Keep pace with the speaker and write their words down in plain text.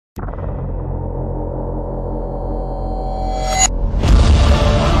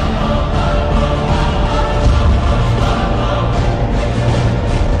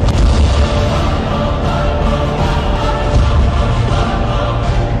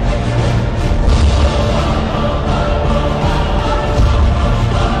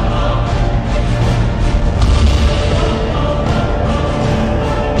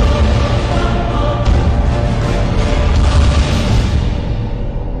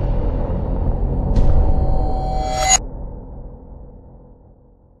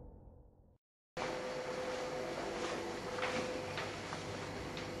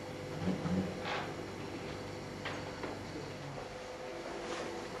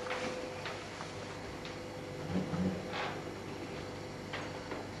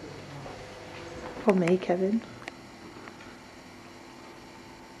For me, Kevin.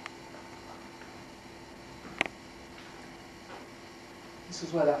 This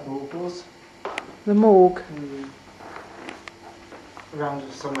is where that morgue was. The morgue?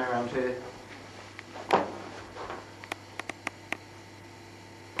 Around, somewhere around here.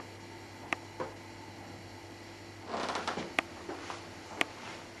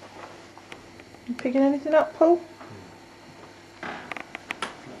 You picking anything up, Paul?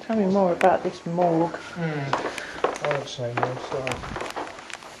 Tell me more about this morgue. I won't say more, sorry.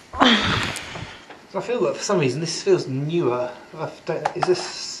 So I feel that for some reason this feels newer. Is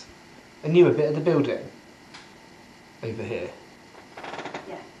this a newer bit of the building? Over here?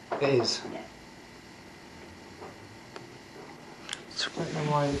 Yeah. It is? Yeah. I don't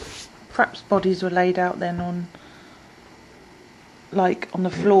know why. Perhaps bodies were laid out then on, like, on the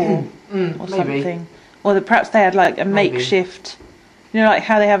floor or maybe. something. Or that perhaps they had like a makeshift, you know, like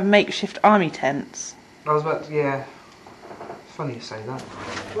how they have makeshift army tents. I was about to, yeah. It's funny you say that.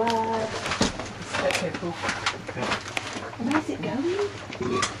 Right. Okay. Where's it going?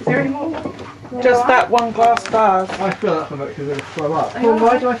 Is there any more? Just that one glass vase. I feel that because I'm going to throw up. Well,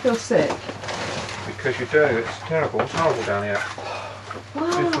 why do I feel sick? Because you do, it's terrible, it's horrible down here. Wow.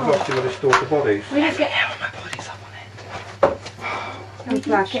 This is obviously where they store the bodies. We didn't get, My body's up on it. we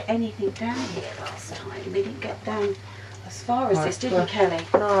didn't get anything down here last time. We didn't get down as far as this, did we, Kelly?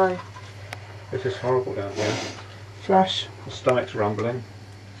 No. This is horrible down here. Flash. The stomach's rumbling.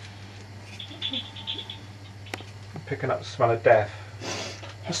 I'm picking up the smell of death.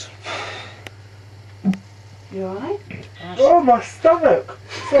 You alright? Oh, my stomach!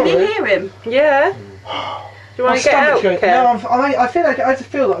 Can you hear him? Yeah. Do you want to get out, Going, Kev? no, I feel like I just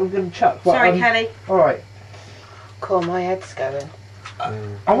feel like I'm going to chuck. Sorry, Kelly. Alright. God, my head's going.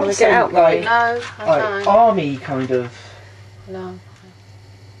 I want to get out, like, No, I'm like fine. army kind of. No.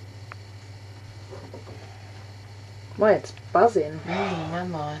 My head's buzzing.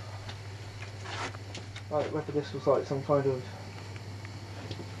 Am I? Like whether this was like some kind of.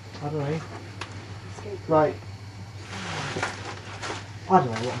 I don't know. Like. I don't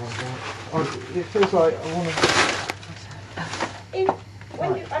know what I'm like. It feels like I want to.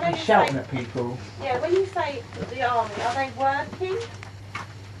 When you, I know I'm you shouting say, at people. yeah, when you say the army, are they working?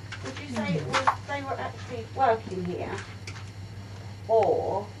 Would you say it was, they were actually working here?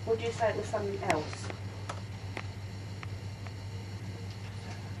 Or would you say it was something else?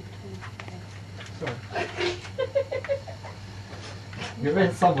 Sorry. You're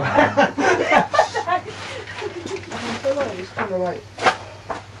in somewhere. I feel like it's kind of like.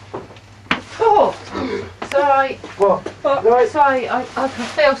 Oh, sorry. What? Right. Sorry, I can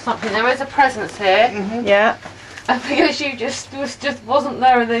feel something. There is a presence here. Yeah. And because you just wasn't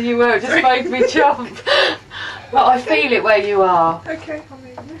there and then you were, it just made me jump. But I feel it where you are. Okay, I'll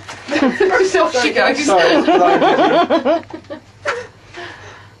move. So off she goes. Sorry.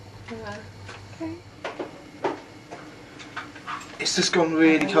 It's just gone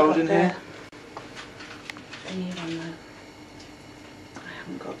really cold in here. I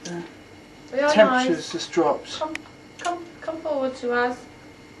haven't got the. We are Temperature's nice. just dropped. Come forward to us.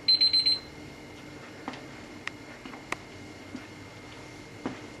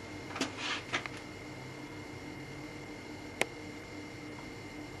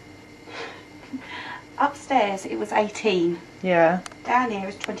 Upstairs it was 18. Yeah. Down here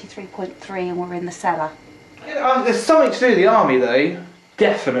is 23.3 and we're in the cellar. Yeah, there's something to do with the army though.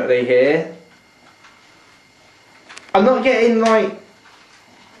 Definitely here. I'm not getting like.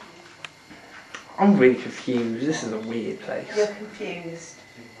 I'm really confused. This is a weird place. You're confused.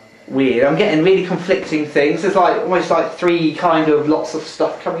 Weird. I'm getting really conflicting things. There's like almost like three kind of lots of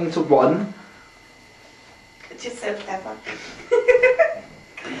stuff coming into one. Just so clever.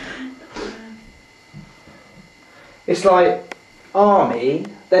 It's like army,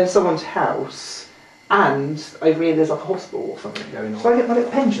 then someone's house, and over here there's like a hospital or something going on. So I get my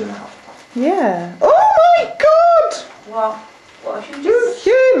pension out. Yeah. Oh my God! What have you just...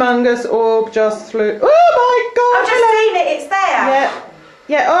 Humongous orb just flew. Oh my God! I've just seen it, it's there! Yeah.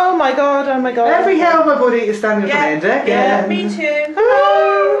 Yeah, oh my God, oh my God. Every hair on my body is standing up on end again. Yeah, me too.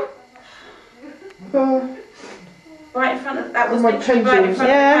 Hello! Oh, Right in front of... That was my literally right in front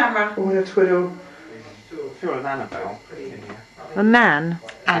Yeah. of the camera. oh, my twiddle. I feel an Annabelle in here. A nan.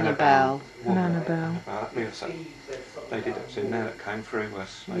 Annabelle. An Annabelle. They did it in there that came through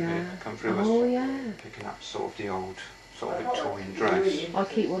us. Maybe Yeah. it come through Oh us. yeah. Picking up sort of the old, sort of Victorian dress. I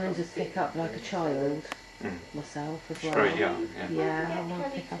keep wanting to pick up like a child myself as well. Very young, yeah. Yeah, I want to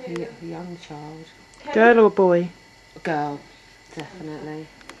pick up a young child. Girl or boy? A girl, definitely.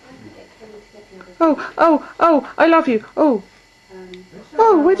 Oh, I love you. Oh,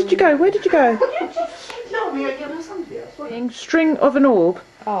 Oh, where did you go? Where did you go? No, me again or somebody else. String of an orb,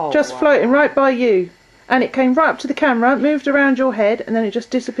 just floating right by you, and it came right up to the camera, moved around your head, and then it just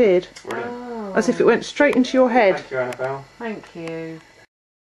disappeared, as if it went straight into your head. Thank you, Annabelle. Thank you.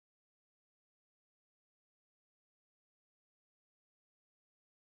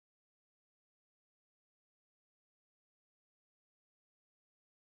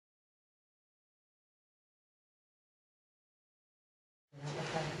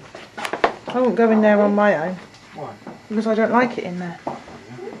 I won't go in there on my own. Why? Because I don't like it in there.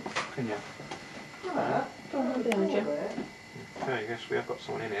 Can you? Okay, yes, we have got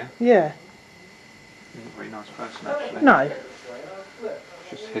someone in here. Yeah. He's a very nice person, actually. No.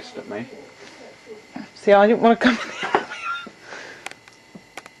 Just hissed at me. See, I didn't want to come in here.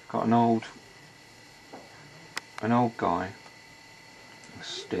 Got an old guy, with a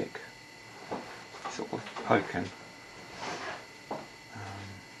stick, sort of poking.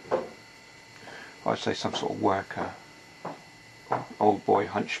 I'd say some sort of worker, old boy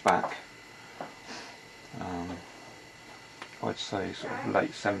hunchback. I'd say sort of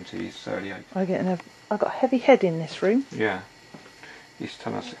late 70s, early 80s. I got a heavy head in this room. Yeah. He's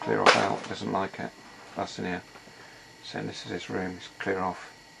telling us to clear off out, doesn't like it. Us in here. Saying this is his room, he's clear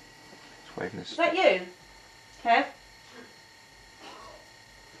off. He's waving his... Is that you, Kev?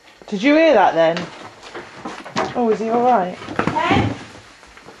 Did you hear that then? Oh, is he alright? Kev?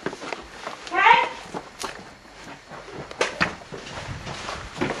 Kev?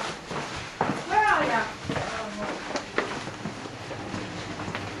 Where are you?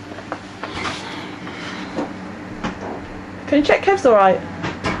 Can you check Kev's alright?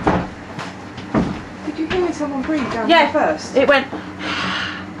 Did you hear someone breathe down Yeah. here first? It went.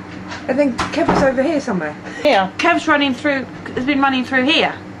 And then Kev was over here somewhere. Here. Kev's running through. Has been running through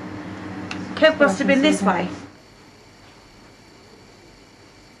here. Kev must have been this way.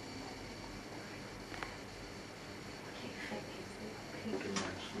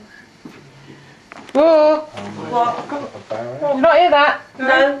 Whoa! What? Did you not hear that?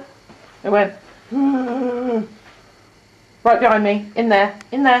 No. It went. Right behind me. In there.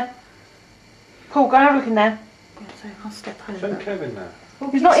 In there. Paul, go and have a look in there. I'll step Send over. Kevin there.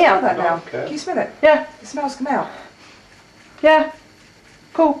 Well, He's can not you smell here. that now? Okay. Can you smell it? Yeah. The smells come out. Yeah.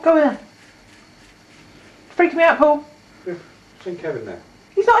 Paul, go in there. Freaking me out, Paul. Send Kevin there.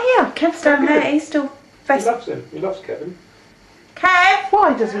 He's not here. Kev's down there. He's still. He loves him. He loves Kevin. Kev!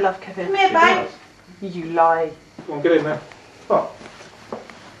 Why does he love Kevin? Come here, babe. You lie. Come on, get in there. What?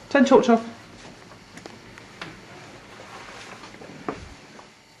 Turn torch off.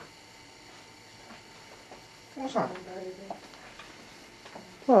 What's that?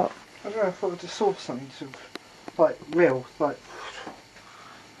 What? I don't know, I thought I just saw something sort of, like, real, like...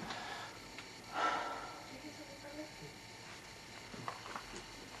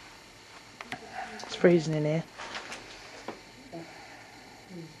 It's freezing in here.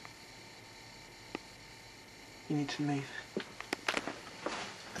 You need to move.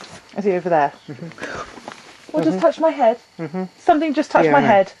 Is he over there? What just touched my head? Something just touched Yeah, my I know.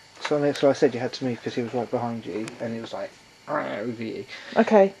 head. So I said you had to move because he was right behind you, and it was like, over you.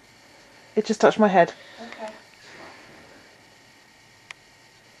 Okay. It just touched my head. Okay.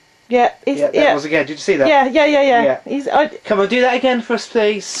 Yeah, he's, Yeah, that was again, did you see that? Yeah. Yeah. He's. Come on, do that again for us,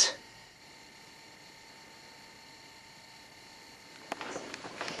 please.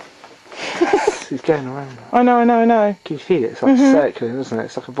 He's going around. I know. Can you feel it? It's like circling, isn't it?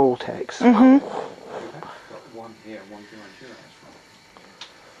 It's like a vortex. One here, one behind you.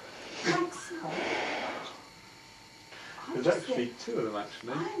 There's actually two of them,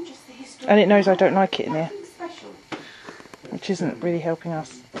 actually. I'm just the historian. And it knows I don't like it in here, Nothing special. which isn't really helping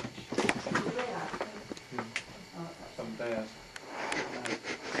us. Some bears.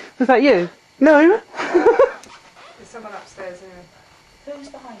 Was that you? No. There's someone upstairs here. Who's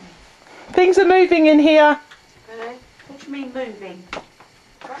behind me? Things are moving in here. Hello? What do you mean moving?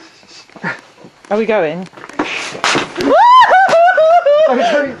 Are we going?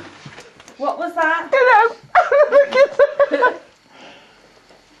 What was that? Hello.